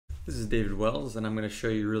This is David Wells, and I'm going to show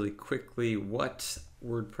you really quickly what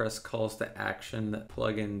WordPress calls to action that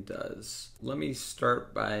plugin does. Let me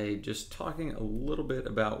start by just talking a little bit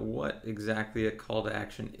about what exactly a call to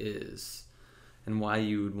action is and why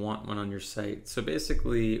you would want one on your site. So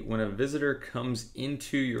basically, when a visitor comes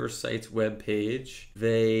into your site's web page,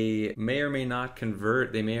 they may or may not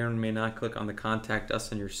convert, they may or may not click on the Contact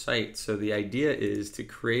Us on your site. So the idea is to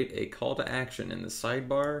create a call to action in the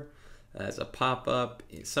sidebar as a pop-up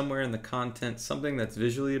somewhere in the content, something that's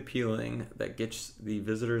visually appealing that gets the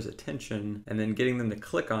visitor's attention, and then getting them to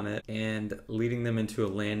click on it and leading them into a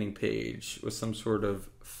landing page with some sort of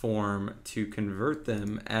form to convert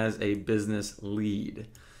them as a business lead.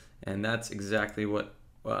 And that's exactly what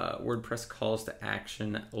WordPress calls to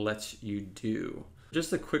action lets you do.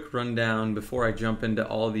 Just a quick rundown before I jump into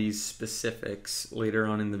all these specifics later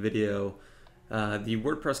on in the video. The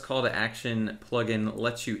WordPress call to action plugin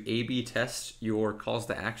lets you A/B test your calls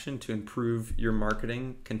to action to improve your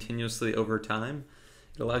marketing continuously over time.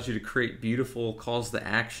 It allows you to create beautiful calls to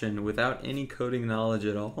action without any coding knowledge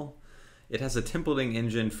at all. It has a templating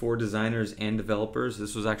engine for designers and developers.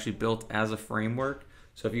 This was actually built as a framework.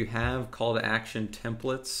 So if you have call to action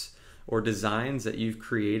templates or designs that you've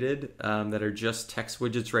created that are just text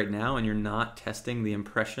widgets right now and you're not testing the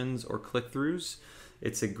impressions or click-throughs,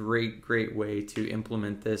 it's a great way to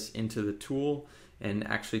implement this into the tool and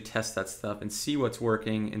actually test that stuff and see what's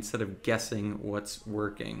working instead of guessing what's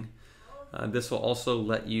working. This will also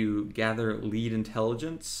let you gather lead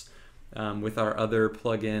intelligence with our other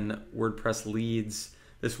plugin, WordPress Leads.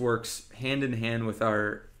 This works hand in hand with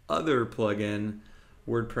our other plugin,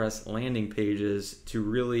 WordPress Landing Pages, to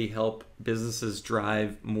really help businesses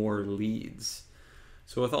drive more leads.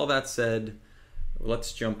 So with all that said,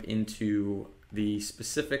 let's jump into the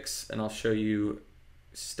specifics and I'll show you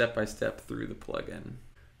step by step through the plugin.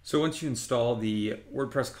 So once you install the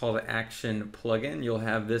WordPress call to action plugin, you'll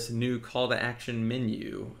have this new call to action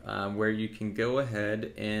menu where you can go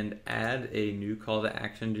ahead and add a new call to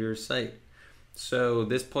action to your site. So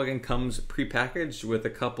this plugin comes prepackaged with a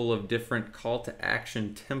couple of different call to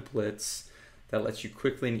action templates that lets you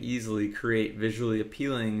quickly and easily create visually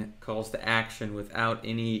appealing calls to action without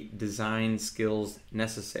any design skills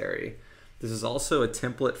necessary. This is also a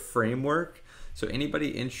template framework, so anybody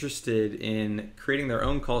interested in creating their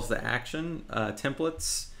own calls to action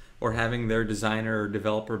templates, or having their designer or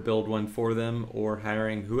developer build one for them, or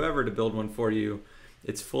hiring whoever to build one for you,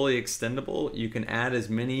 it's fully extendable. You can add as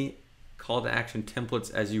many call to action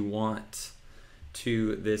templates as you want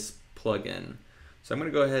to this plugin. So I'm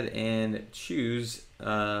going to go ahead and choose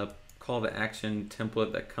a call to action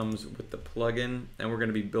template that comes with the plugin, and we're going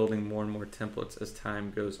to be building more and more templates as time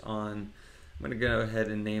goes on. I'm going to go ahead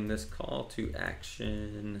and name this call to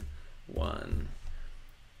action 1.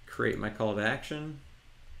 Create my call to action.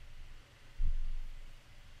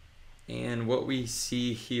 And what we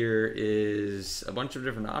see here is a bunch of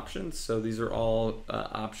different options. So these are all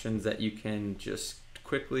options that you can just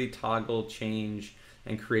quickly toggle, change,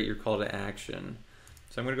 and create your call to action.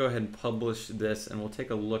 So I'm going to go ahead and publish this and we'll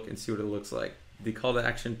take a look and see what it looks like. The call to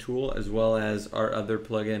action tool, as well as our other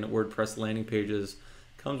plugin, WordPress Landing Pages,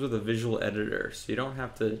 comes with a visual editor, so you don't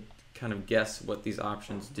have to kind of guess what these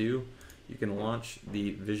options do. You can launch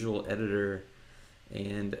the visual editor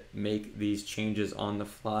and make these changes on the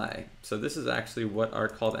fly. So this is actually what our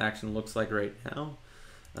call to action looks like right now.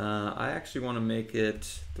 I actually want to make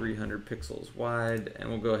it 300 pixels wide, and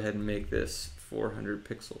we'll go ahead and make this 400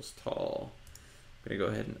 pixels tall. I'm going to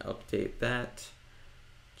go ahead and update that,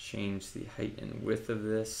 change the height and width of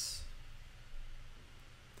this.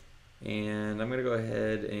 And I'm going to go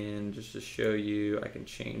ahead and just to show you, I can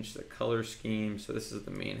change the color scheme. So this is the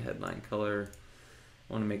main headline color.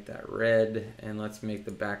 I want to make that red, and let's make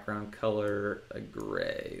the background color a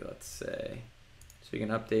gray, let's say. So you can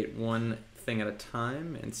update one thing at a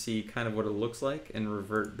time and see kind of what it looks like and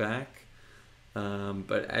revert back.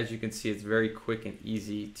 But as you can see, it's very quick and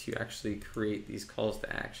easy to actually create these calls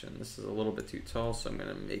to action. This is a little bit too tall, so I'm going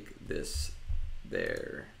to make this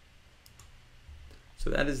there. So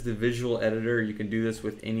that is the visual editor. You can do this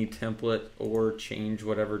with any template or change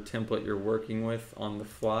whatever template you're working with on the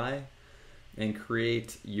fly and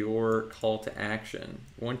create your call to action.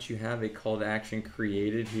 Once you have a call to action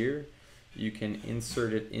created here, you can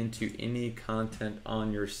insert it into any content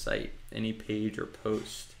on your site, any page or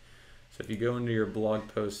post. So if you go into your blog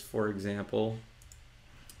post, for example,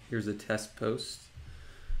 here's a test post.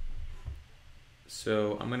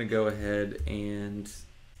 So I'm going to go ahead and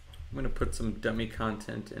I'm going to put some dummy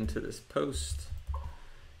content into this post,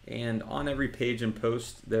 And on every page and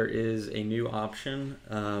post, there is a new option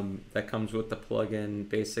that comes with the plugin.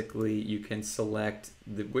 Basically, you can select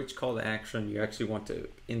which call to action you actually want to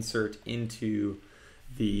insert into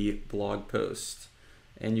the blog post.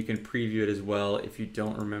 And you can preview it as well. If you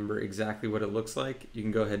don't remember exactly what it looks like, you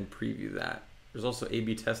can go ahead and preview that. There's also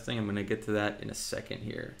A/B testing. I'm going to get to that in a second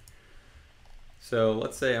here. So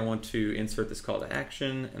let's say I want to insert this call to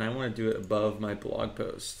action and I want to do it above my blog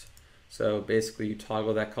post. So basically you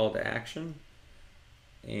toggle that call to action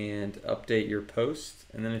and update your post.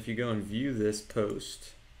 And then if you go and view this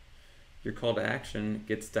post, your call to action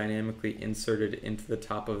gets dynamically inserted into the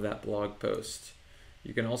top of that blog post.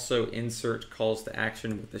 You can also insert calls to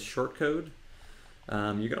action with the shortcode.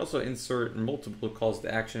 You can also insert multiple calls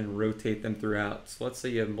to action and rotate them throughout. So let's say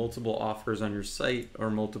you have multiple offers on your site or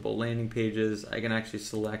multiple landing pages. I can actually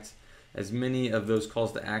select as many of those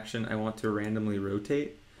calls to action I want to randomly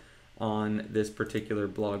rotate on this particular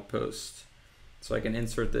blog post. So I can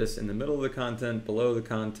insert this in the middle of the content, below the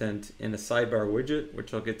content, in a sidebar widget,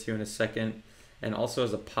 which I'll get to in a second, and also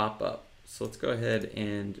as a pop-up. So let's go ahead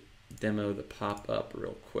and demo the pop-up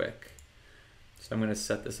real quick. So I'm going to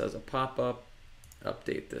set this as a pop-up,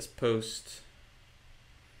 update this post,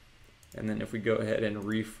 and then if we go ahead and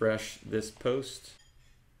refresh this post,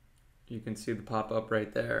 you can see the pop-up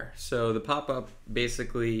right there. So the pop-up,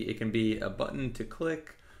 basically it can be a button to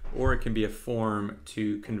click, or it can be a form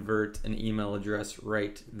to convert an email address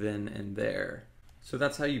right then and there. So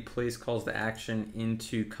that's how you place calls to action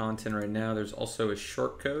into content right now. There's also a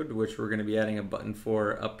shortcode, which we're going to be adding a button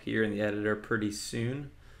for up here in the editor pretty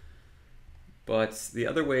soon. But the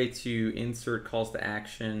other way to insert calls to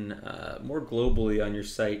action more globally on your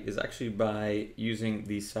site is actually by using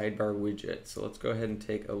the sidebar widget. So let's go ahead and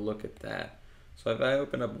take a look at that. So if I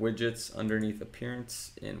open up widgets underneath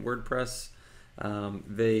appearance in WordPress,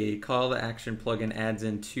 the call to action plugin adds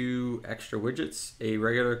in 2 extra widgets, a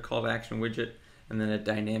regular call to action widget and then a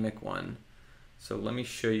dynamic one. So let me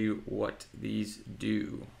show you what these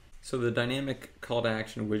do. So the dynamic call to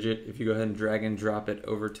action widget, if you go ahead and drag and drop it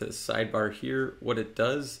over to the sidebar here, what it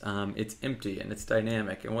does, it's empty and it's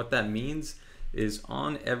dynamic. And what that means is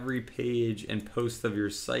on every page and post of your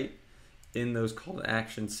site, in those call to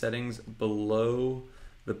action settings below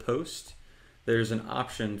the post, there's an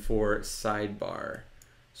option for sidebar.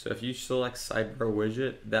 So if you select sidebar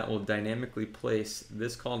widget, that will dynamically place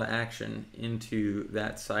this call to action into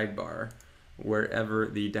that sidebar wherever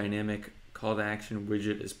the dynamic call to action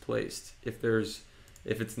widget is placed. If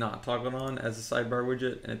it's not toggled on as a sidebar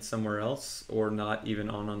widget and it's somewhere else or not even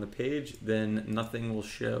on the page, then nothing will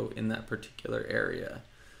show in that particular area.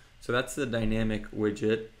 So that's the dynamic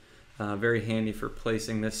widget. Very handy for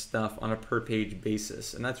placing this stuff on a per page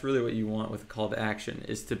basis. And that's really what you want with a call to action,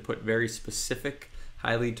 is to put very specific,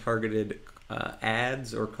 highly targeted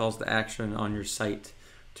ads or calls to action on your site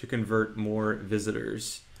to convert more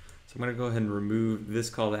visitors. So I'm going to go ahead and remove this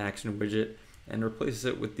call to action widget and replace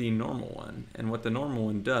it with the normal one. And what the normal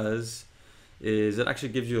one does is it actually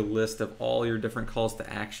gives you a list of all your different calls to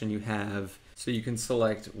action you have. So you can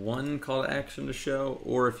select one call to action to show,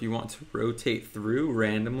 or if you want to rotate through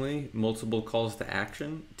randomly multiple calls to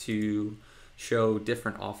action to show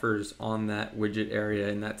different offers on that widget area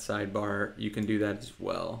in that sidebar, you can do that as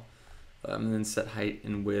well. And then set height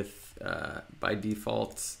and width by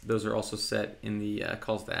default. Those are also set in the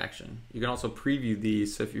calls to action. You can also preview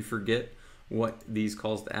these, so if you forget what these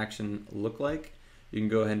calls to action look like, you can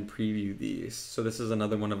go ahead and preview these. So this is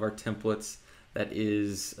another one of our templates that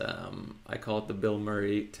is, I call it the Bill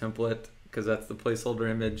Murray template because that's the placeholder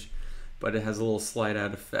image, but it has a little slide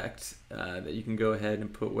out effect that you can go ahead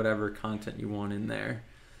and put whatever content you want in there.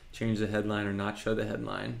 Change the headline or not show the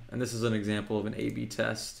headline. And this is an example of an A/B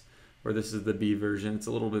test where this is the B version. It's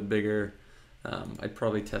a little bit bigger. I'd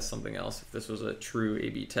probably test something else if this was a true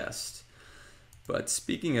A/B test. But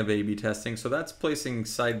speaking of A/B testing, so that's placing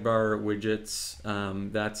sidebar widgets.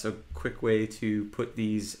 That's a quick way to put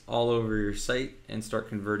these all over your site and start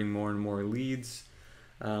converting more and more leads.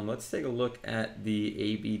 Let's take a look at the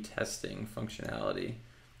A/B testing functionality.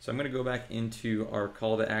 So I'm going to go back into our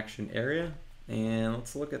call to action area and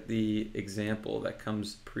let's look at the example that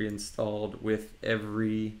comes pre-installed with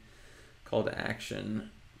every call to action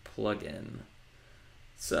plugin.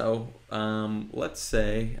 So let's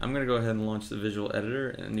say I'm going to go ahead and launch the visual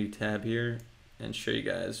editor in a new tab here and show you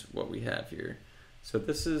guys what we have here. So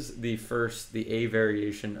this is the A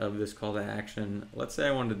variation of this call to action. Let's say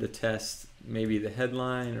I wanted to test maybe the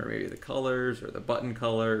headline or maybe the colors or the button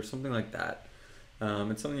color or something like that.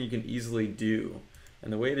 It's something you can easily do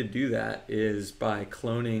And the way to do that is by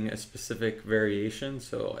cloning a specific variation.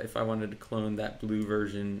 So if I wanted to clone that blue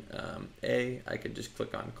version A, I could just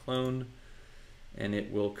click on clone and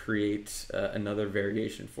it will create another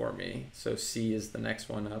variation for me. So C is the next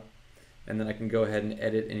one up. And then I can go ahead and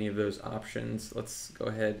edit any of those options. Let's go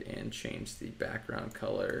ahead and change the background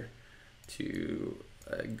color to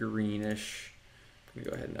greenish. I'm gonna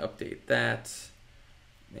go ahead and update that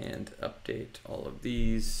and update all of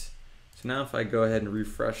these. So now if I go ahead and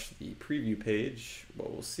refresh the preview page,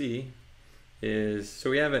 what we'll see is,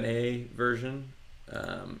 so we have an A version.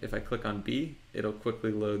 If I click on B, it'll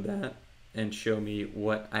quickly load that and show me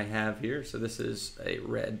what I have here. So this is a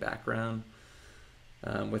red background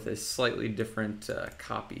with a slightly different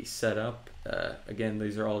copy setup. Again,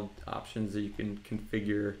 these are all options that you can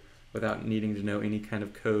configure without needing to know any kind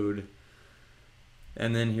of code.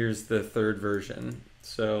 And then here's the third version.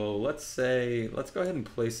 So let's go ahead and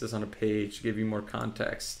place this on a page to give you more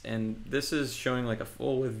context. And this is showing like a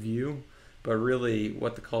full width view, but really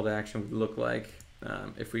what the call to action would look like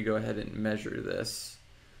if we go ahead and measure this,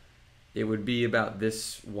 it would be about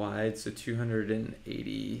this wide, so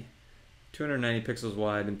 290 pixels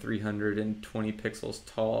wide and 320 pixels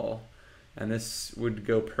tall. And this would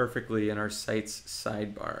go perfectly in our site's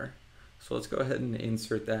sidebar. So let's go ahead and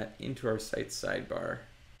insert that into our site's sidebar.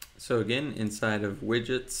 So again, inside of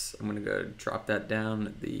widgets, I'm going to go drop that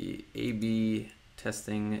down. The A/B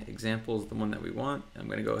testing example is the one that we want. I'm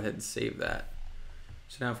going to go ahead and save that.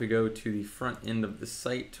 So now if we go to the front end of the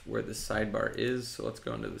site where the sidebar is, so let's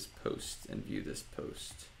go into this post and view this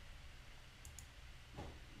post.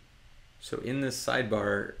 So in this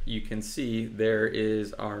sidebar, you can see there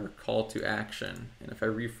is our call to action. And if I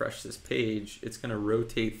refresh this page, it's going to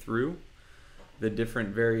rotate through the different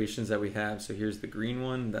variations that we have. So here's the green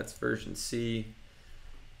one, that's version C.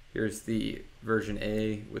 Here's the version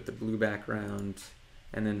A with the blue background,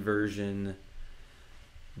 and then version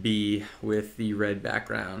B with the red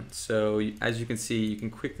background. So as you can see, you can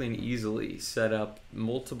quickly and easily set up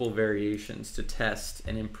multiple variations to test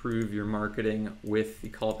and improve your marketing with the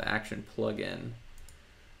call to action plugin.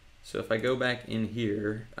 So if I go back in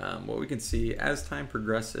here, what we can see as time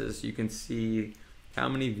progresses, you can see how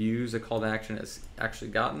many views a call to action has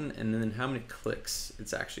actually gotten and then how many clicks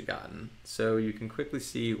it's actually gotten. So you can quickly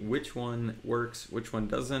see which one works, which one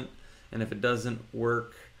doesn't, and if it doesn't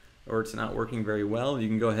work or it's not working very well, you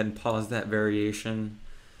can go ahead and pause that variation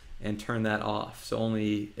and turn that off. So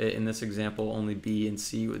only, in this example, only B and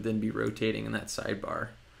C would then be rotating in that sidebar.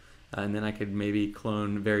 And then I could maybe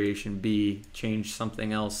clone variation B, change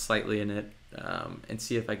something else slightly in it, and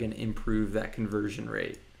see if I can improve that conversion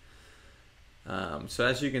rate. So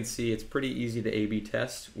as you can see, it's pretty easy to A/B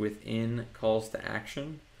test within calls to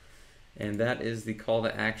action. And that is the call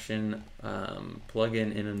to action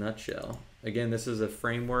plugin in a nutshell. Again, this is a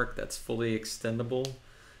framework that's fully extendable,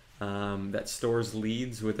 that stores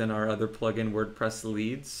leads within our other plugin, WordPress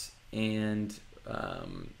leads, and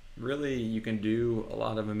really you can do a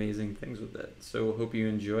lot of amazing things with it. So hope you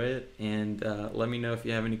enjoy it, and let me know if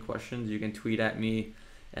you have any questions. You can tweet at me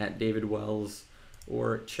at David Wells,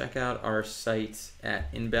 or check out our site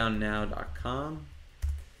at inboundnow.com.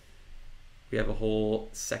 We have a whole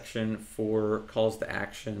section for calls to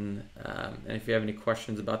action, and if you have any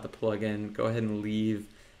questions about the plugin, go ahead and leave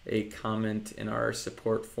a comment in our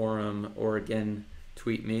support forum, or again,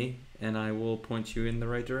 tweet me, and I will point you in the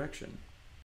right direction.